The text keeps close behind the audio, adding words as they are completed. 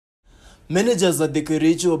Managers at the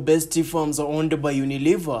Kericho-based tea farms are owned by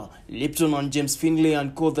Unilever, Lipton and James Finlay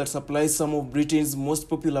and Co. that supplies some of Britain's most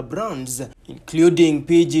popular brands, including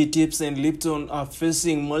PG Tips and Lipton, are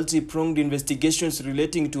facing multi-pronged investigations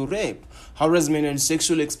relating to rape, harassment and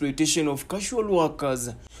sexual exploitation of casual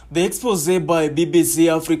workers. The expose by BBC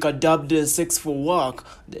Africa dubbed Sex for Work,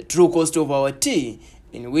 the true cost of our tea,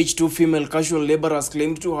 in which two female casual laborers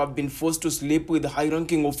claimed to have been forced to sleep with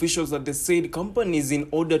high-ranking officials at the said companies in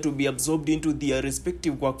order to be absorbed into their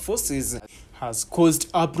respective workforces, has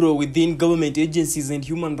caused uproar within government agencies and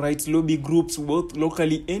human rights lobby groups both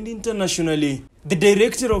locally and internationally. The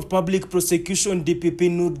Director of Public Prosecution DPP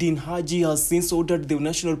Nurdin Haji has since ordered the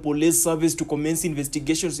National Police Service to commence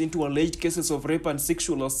investigations into alleged cases of rape and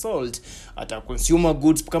sexual assault at a consumer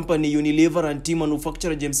goods company Unilever and tea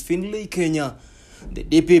manufacturer James Finlay, Kenya. The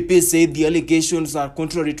DPP said the allegations are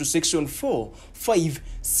contrary to Section 4, 5,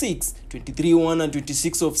 6, 23(1) and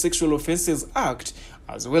 26 of Sexual Offences Act,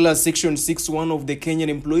 as well as Section 6(1) of the Kenyan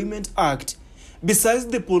Employment Act. Besides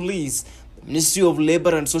the police, the Ministry of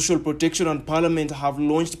Labour and Social Protection and Parliament have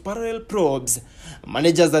launched parallel probes.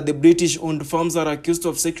 Managers at the British-owned firms are accused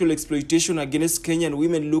of sexual exploitation against Kenyan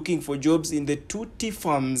women looking for jobs in the two tea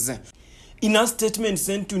farms. In a statement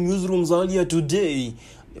sent to newsrooms earlier today,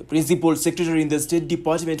 the Principal Secretary in the State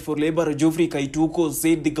Department for Labour, Geoffrey Kaituko,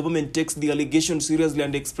 said the government takes the allegations seriously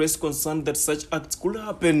and expressed concern that such acts could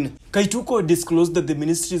happen. Kaituko disclosed that the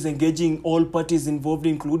ministry is engaging all parties involved,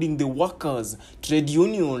 including the workers, trade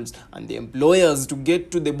unions, and the employers, to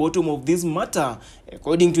get to the bottom of this matter.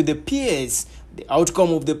 According to the PS, the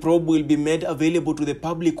outcome of the probe will be made available to the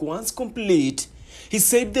public once complete. He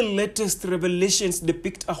said the latest revelations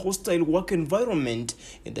depict a hostile work environment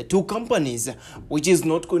in the two companies, which is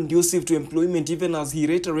not conducive to employment, even as he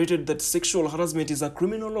reiterated that sexual harassment is a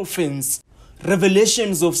criminal offense.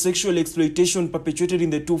 Revelations of sexual exploitation perpetrated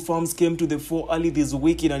in the two firms came to the fore early this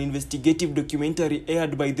week in an investigative documentary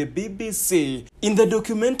aired by the BBC. In the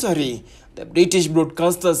documentary, the British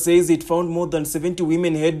broadcaster says it found more than 70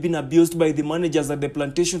 women had been abused by the managers at the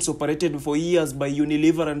plantations operated for years by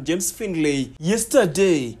Unilever and James Finlay.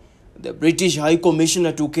 Yesterday, the British High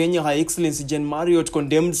Commissioner to Kenya, Her Excellency Jane Marriott,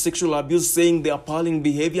 condemned sexual abuse, saying the appalling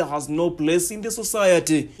behavior has no place in the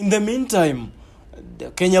society. In the meantime,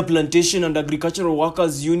 the Kenya Plantation and Agricultural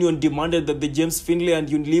Workers Union demanded that the James Finlay and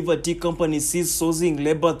Unilever tea company cease sourcing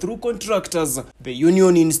labor through contractors. The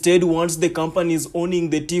union instead wants the companies owning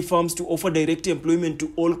the tea farms to offer direct employment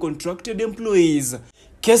to all contracted employees.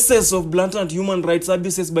 Cases of blatant human rights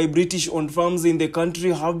abuses by British-owned firms in the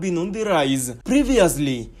country have been on the rise.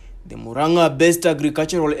 Previously, the Murang'a-based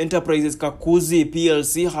agricultural enterprises Kakuzi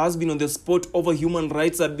PLC has been on the spot over human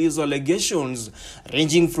rights abuse allegations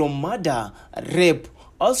ranging from murder, rape,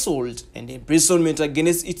 assault, and imprisonment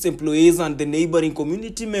against its employees and the neighboring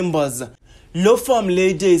community members. Law firm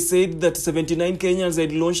Leyday said that 79 Kenyans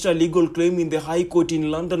had launched a legal claim in the High Court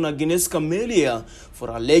in London against Camellia for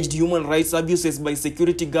alleged human rights abuses by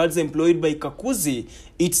security guards employed by Kakuzi,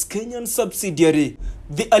 its Kenyan subsidiary.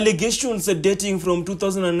 The allegations dating from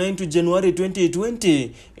 2009 to January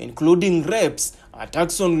 2020, including rapes,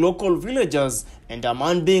 attacks on local villagers, and a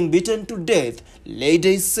man being beaten to death,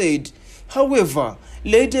 Leyday said. However,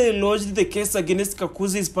 Leyday lodged the case against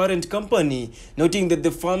Kakuzi's parent company, noting that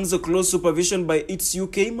the firm's close supervision by its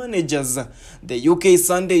UK managers. The UK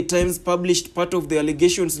Sunday Times published part of the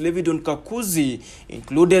allegations levied on Kakuzi,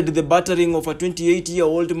 included the battering of a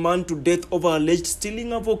 28-year-old man to death over alleged stealing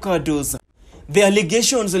avocados. The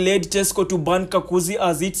allegations led Tesco to ban Kakuzi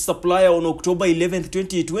as its supplier on October 11,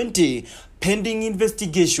 2020, pending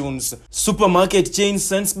investigations. Supermarket chain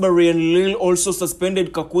Sainsbury and Lidl also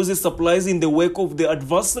suspended Kakuzi's supplies in the wake of the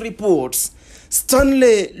adverse reports.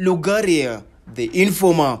 Stanley Lugaria, The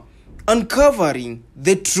Informer, uncovering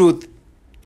the truth.